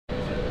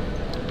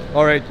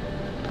All right,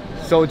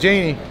 so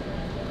Janie,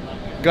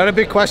 got a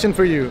big question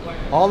for you.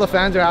 All the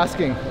fans are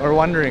asking or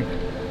wondering,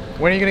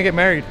 when are you gonna get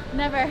married?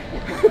 Never.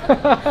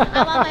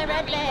 I want my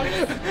red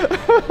legs.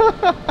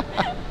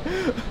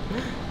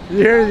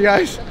 You heard it,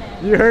 guys.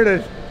 You heard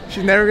it.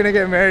 She's never gonna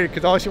get married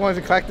because all she wants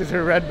to collect is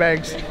her red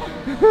bags.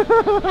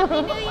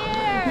 Happy New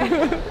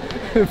Year!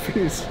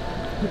 Peace.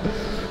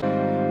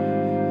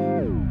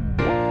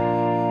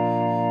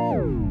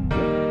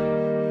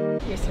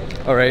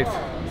 All right,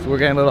 so we're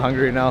getting a little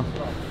hungry now.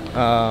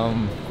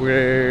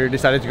 We're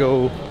decided to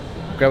go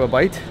grab a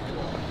bite,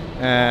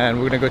 and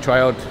we're gonna go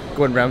try out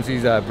Gordan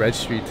Ramsey's bread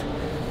street.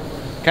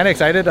 Kind of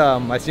excited.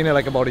 I seen it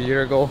like about a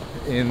year ago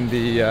in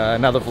the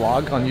another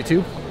vlog on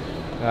YouTube.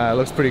 It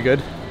looks pretty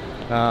good.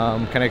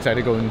 Kind of excited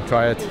to go and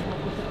try it.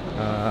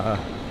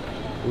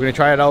 We're gonna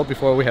try it out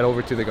before we head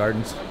over to the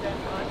gardens.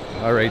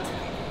 All right,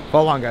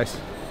 follow along, guys.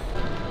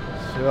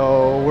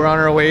 So we're on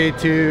our way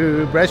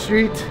to Bread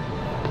Street.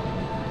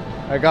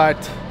 I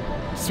got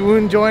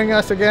Swoon joining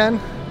us again.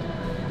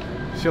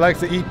 She likes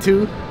to eat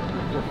too.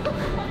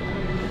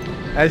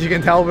 As you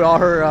can tell, we all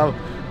her on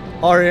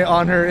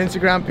her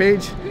Instagram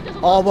page,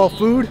 all about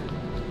food.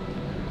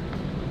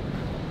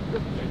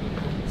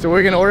 So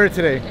we're gonna order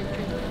today.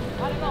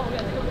 I don't know, we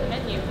have to go to the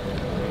menu.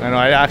 I know,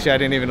 I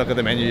didn't even look at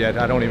the menu yet.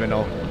 I don't even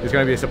know. It's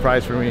gonna be a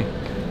surprise for me.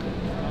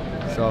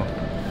 So,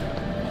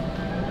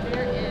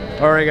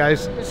 all right,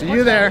 guys, see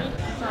you there.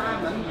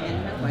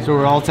 So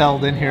we're all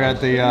settled in here at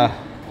the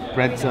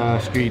Bread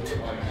Street.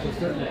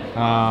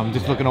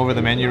 Just looking over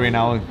the menu right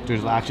now.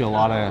 There's actually a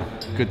lot of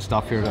good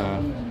stuff here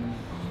to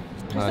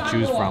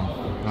choose from.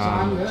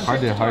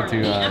 Hard to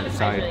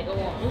decide.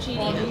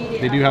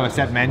 They do have a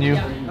set menu,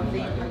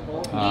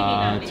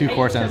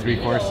 2-course and a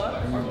 3-course,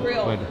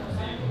 but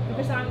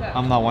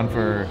I'm not one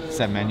for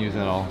set menus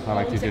at all. I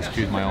like to just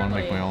choose my own,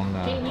 make my own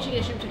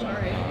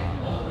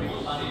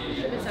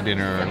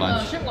dinner or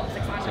lunch. So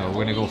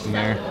we're gonna go from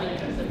there.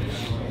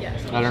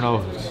 I don't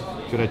know,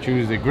 should I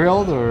choose the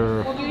grilled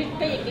or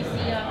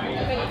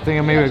I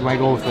think maybe I might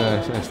go with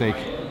a steak. I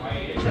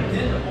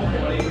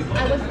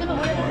was gonna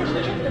order the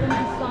fish and chips, but then I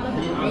saw the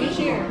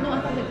grease. No, I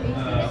thought the grease.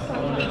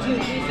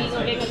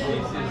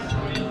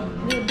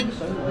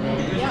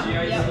 Yeah.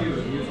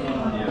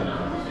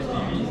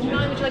 Would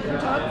you like some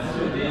tots?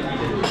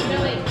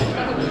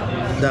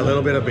 That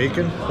little bit of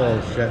bacon,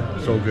 oh shit,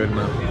 so good,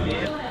 man.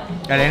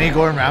 At any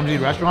Gordan Ramsey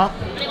restaurant,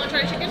 Anyone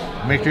try chicken?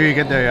 make sure you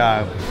get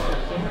the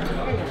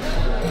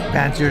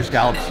fancier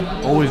scallops.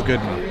 Always good,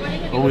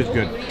 man. Always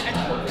good.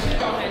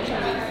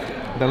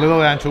 The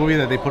little anchovy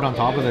that they put on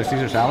top of the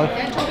Caesar salad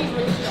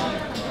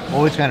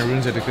always kind of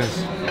ruins it because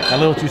it's a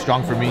little too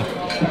strong for me.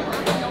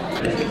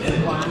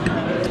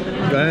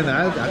 But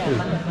that's actually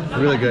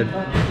really good.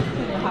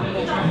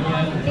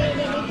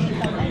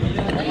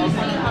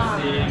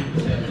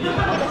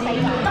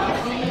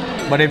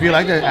 But if you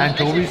like the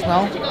anchovy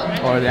smell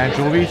or the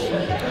anchovies,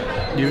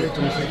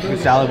 the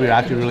salad would be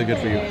actually really good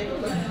for you.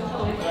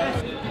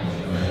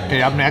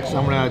 Okay, up next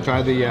I'm gonna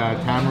try the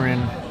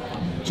tamarind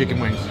chicken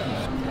wings.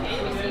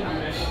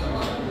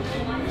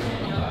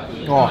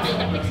 Oh,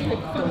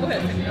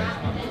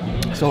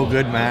 so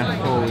good, man.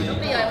 Holy.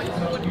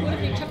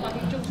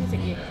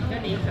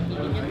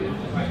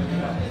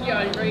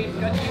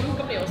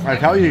 I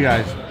tell you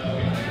guys,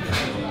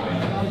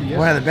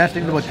 one of the best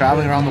things about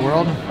traveling around the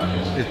world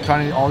is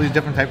trying all these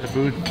different types of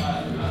food.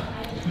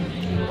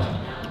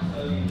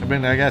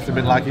 I guess I've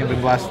been lucky and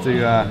been blessed to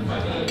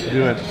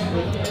do it. I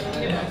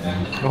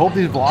hope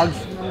these vlogs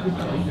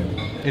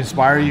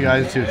inspire you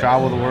guys to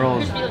travel the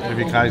world if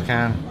you guys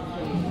can.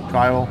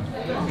 Travel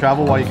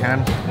while you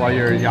can, while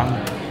you're young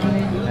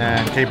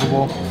and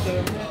capable.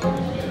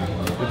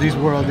 But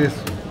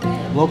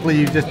locally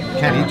you just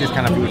can't eat this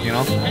kind of food, you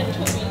know?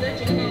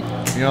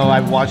 You know,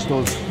 I've watched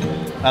those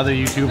other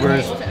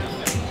YouTubers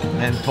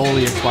and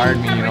totally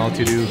inspired me, you know,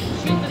 to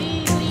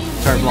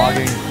start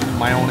vlogging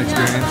my own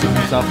experiences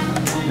and stuff.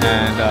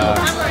 And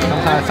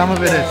sometimes some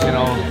of it is, you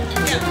know,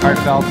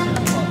 heartfelt,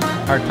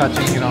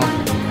 heart-touching, you know,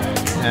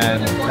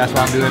 and that's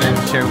why I'm doing it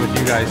and share it with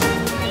you guys.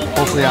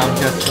 Hopefully I'm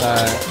just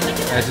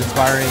as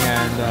inspiring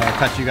and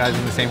touch you guys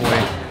in the same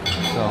way.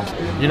 So,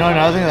 you know,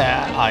 another thing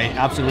that I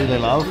absolutely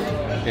love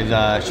is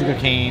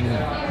sugarcane,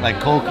 like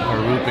Coke or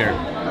root beer.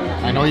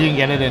 I know you can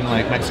get it in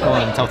like Mexico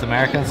and South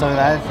America and stuff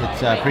like that.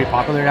 It's pretty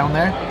popular down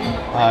there.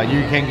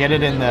 You can get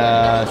it in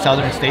the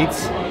southern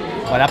states,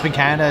 but up in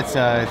Canada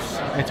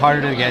it's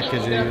harder to get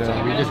because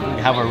we just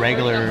have a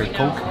regular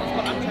Coke.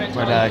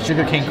 But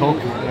sugarcane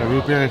Coke,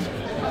 root beer,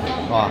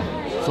 oh,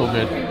 so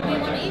good.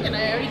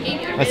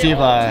 Let's see if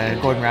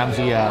Gordan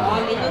Ramsey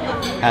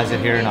has it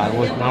here or not. I'm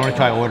going to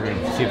try ordering,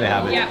 see if they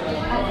have it. Yeah.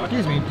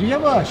 Excuse me, do you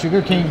have a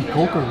sugarcane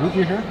Coke or root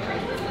beer here?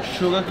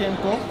 Sugarcane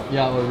Coke?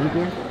 Yeah, or root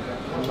beer?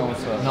 No,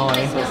 sir. No,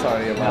 I'm so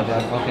sorry about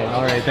that. Okay,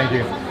 alright, thank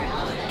you.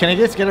 Can I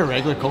just get a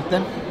regular Coke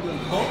then?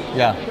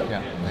 Yeah,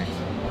 thanks.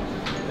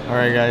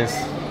 Alright guys,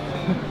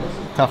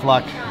 tough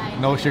luck.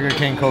 No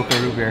sugarcane Coke or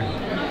root beer.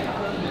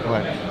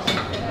 But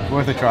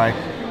worth a try.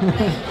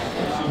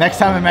 Next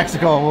time in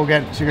Mexico, we'll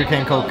get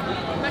sugarcane Coke.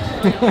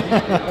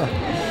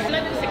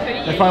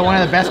 That's probably one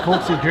of the best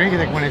Cokes to drink, is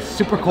like when it's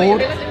super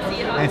cold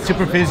and it's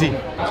super fizzy.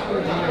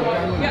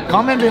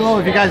 Comment below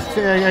if you guys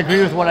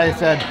agree with what I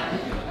said.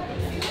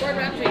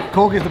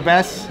 Coke is the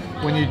best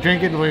when you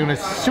drink it when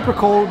it's super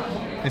cold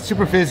and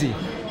super fizzy.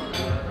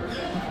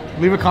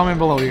 Leave a comment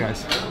below, you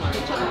guys.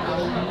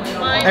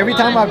 Every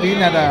time I've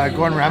eaten at a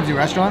Gordan Ramsey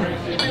restaurant,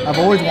 I've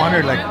always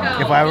wondered like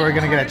if I were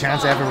gonna get a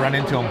chance to ever run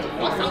into him,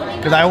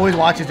 because I always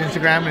watch his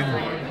Instagram and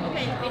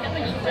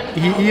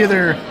he's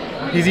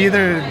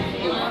either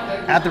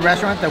at the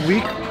restaurant the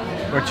week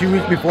or 2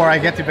 weeks before I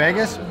get to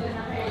Vegas,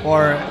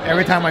 or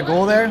every time I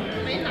go there,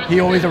 he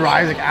always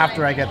arrives like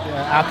after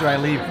I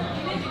leave.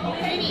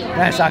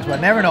 That sucks, but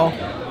never know.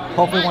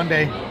 Hopefully one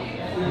day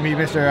meet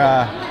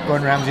Mr.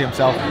 Gordan Ramsey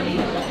himself.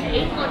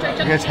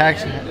 I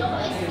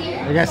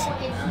guess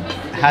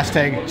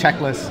hashtag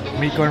checklist,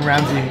 meet Gordan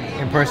Ramsey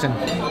in person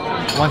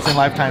once in a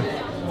lifetime.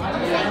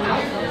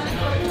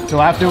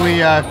 So after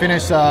we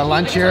finish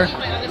lunch here,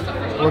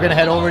 we're gonna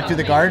head over to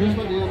the garden.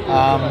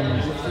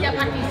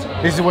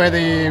 This is where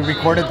they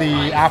recorded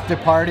the after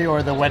party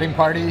or the wedding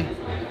party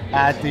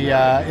at the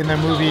in the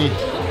movie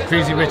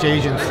Crazy Rich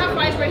Asians.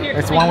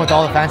 It's the one with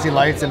all the fancy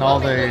lights and all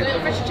the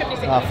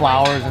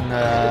flowers and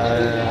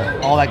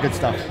all that good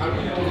stuff.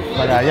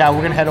 But yeah,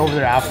 we're gonna head over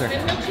there after.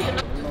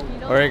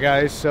 All right,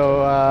 guys.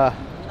 So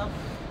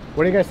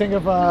what do you guys think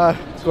of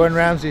Gordan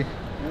Ramsey?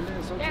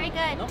 Very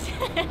good.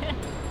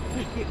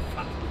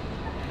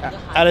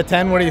 Out of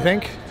 10, what do you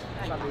think?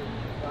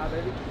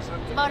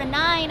 It's about a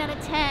 9 out of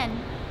 10.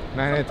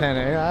 9 out of 10.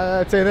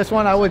 I'd say this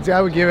one I would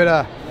give it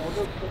a.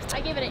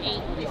 I give it an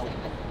 8.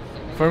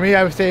 For me,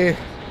 I would say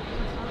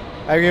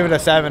I give it a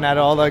 7 out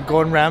of all the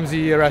Gordan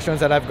Ramsey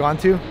restaurants that I've gone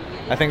to.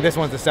 I think this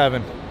one's a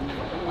 7.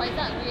 Why is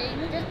that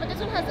weird? But this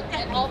one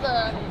has all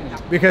the...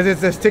 Because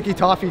it's this sticky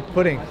toffee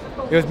pudding.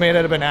 It was made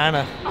out of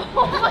banana. Oh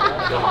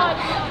my god!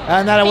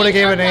 And that I would have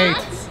gave it an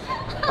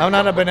 8. I'm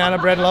not a banana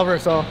bread lover,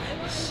 so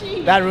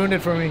that ruined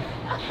it for me.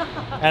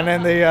 And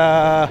then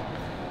the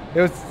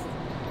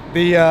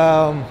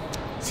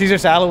Caesar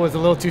salad was a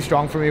little too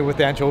strong for me with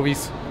the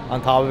anchovies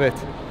on top of it.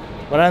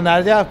 But other than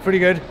that, yeah, pretty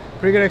good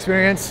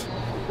experience.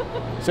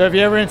 So if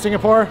you're ever in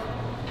Singapore,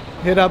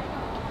 hit up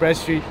Bread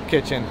Street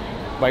Kitchen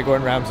by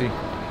Gordan Ramsey.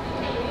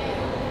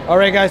 All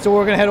right, guys, so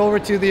we're gonna head over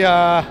to the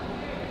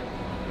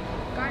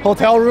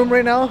hotel room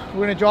right now.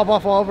 We're gonna drop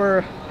off all of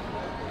our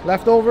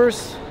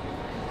leftovers,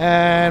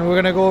 and we're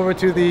gonna go over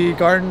to the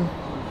garden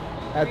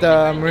at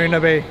the Marina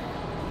Bay.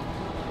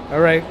 All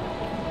right,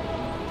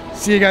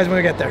 see you guys when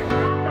we get there.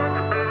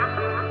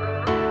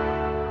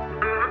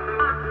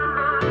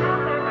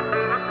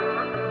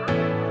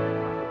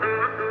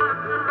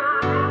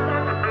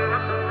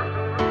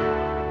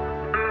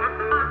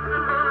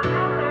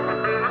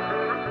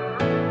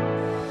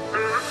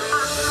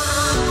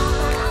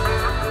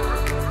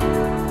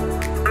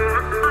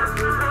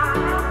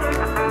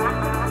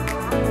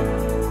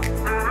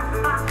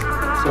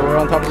 So we're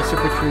on top of the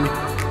super tree. We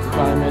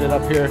finally made it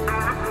up here,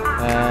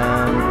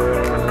 and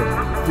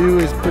the view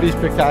is pretty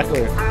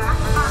spectacular.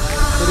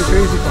 Pretty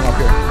crazy from up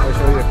here. I'll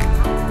show you.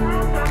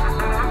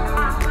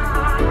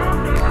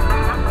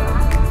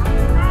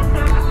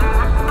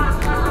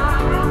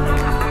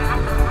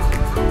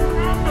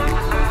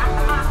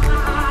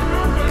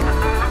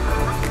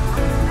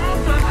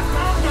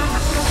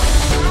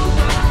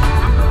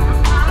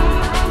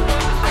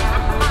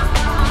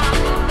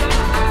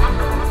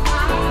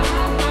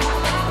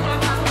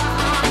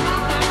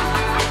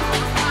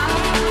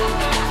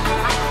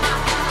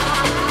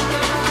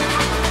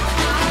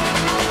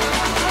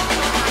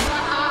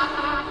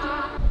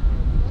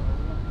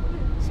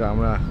 So I'm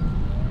gonna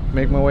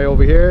make my way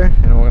over here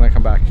and we're gonna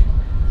come back.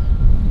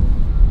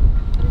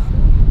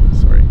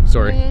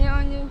 Sorry.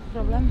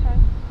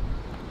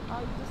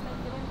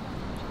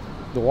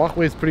 The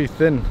walkway is pretty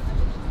thin.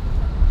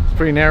 It's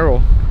pretty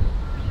narrow.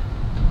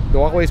 The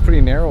walkway is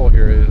pretty narrow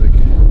here. Like, you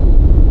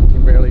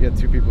can barely get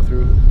 2 people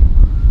through.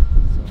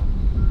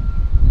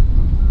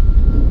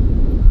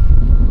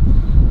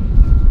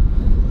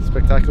 So.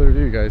 Spectacular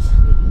view, guys.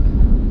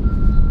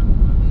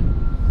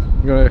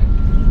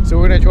 So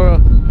we're gonna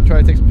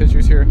try to take some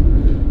pictures here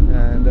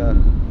and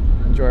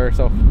enjoy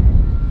ourselves.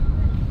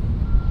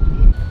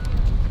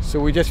 So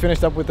we just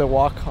finished up with the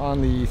walk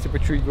on the Super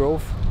Tree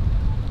Grove.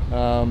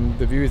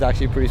 The view is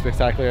actually pretty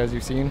spectacular, as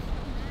you've seen.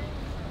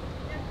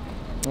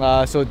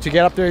 So to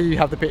get up there, you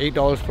have to pay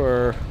 $8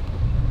 for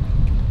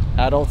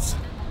adults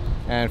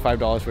and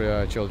 $5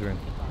 for children.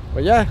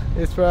 But yeah,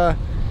 it's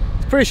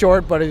pretty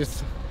short, but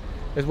it's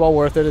well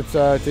worth it. It's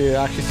to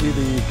actually see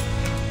the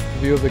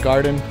view of the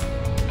garden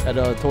at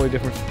a totally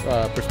different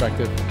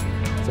perspective.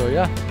 So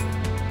yeah,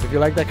 if you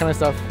like that kind of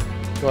stuff,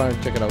 go on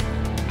and check it out.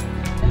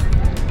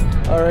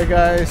 Alright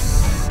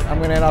guys,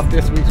 I'm gonna end off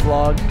this week's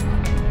vlog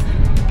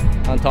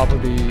on top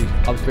of the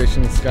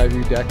observation sky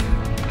view deck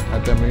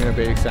at the Marina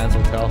Bay Sands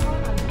Hotel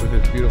with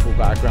this beautiful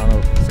background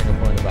of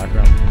Singapore in the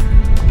background.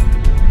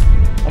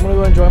 I'm gonna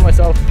go enjoy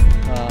myself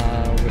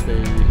with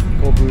a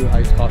cold brew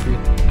iced coffee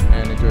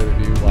and enjoy the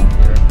view while I'm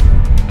here.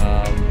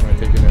 I'm gonna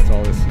take in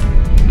all this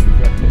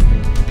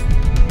breathtaking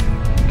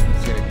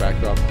scenic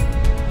backdrop.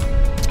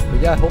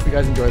 yeah, I hope you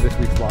guys enjoyed this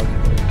week's vlog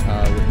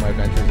with my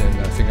adventures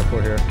in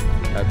Singapore here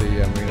at the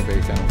Marina Bay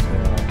Sands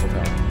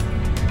Hotel.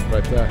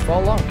 But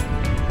follow along.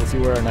 We'll see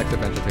where our next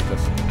adventure takes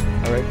us.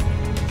 All right.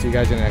 See you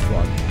guys in the next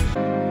vlog.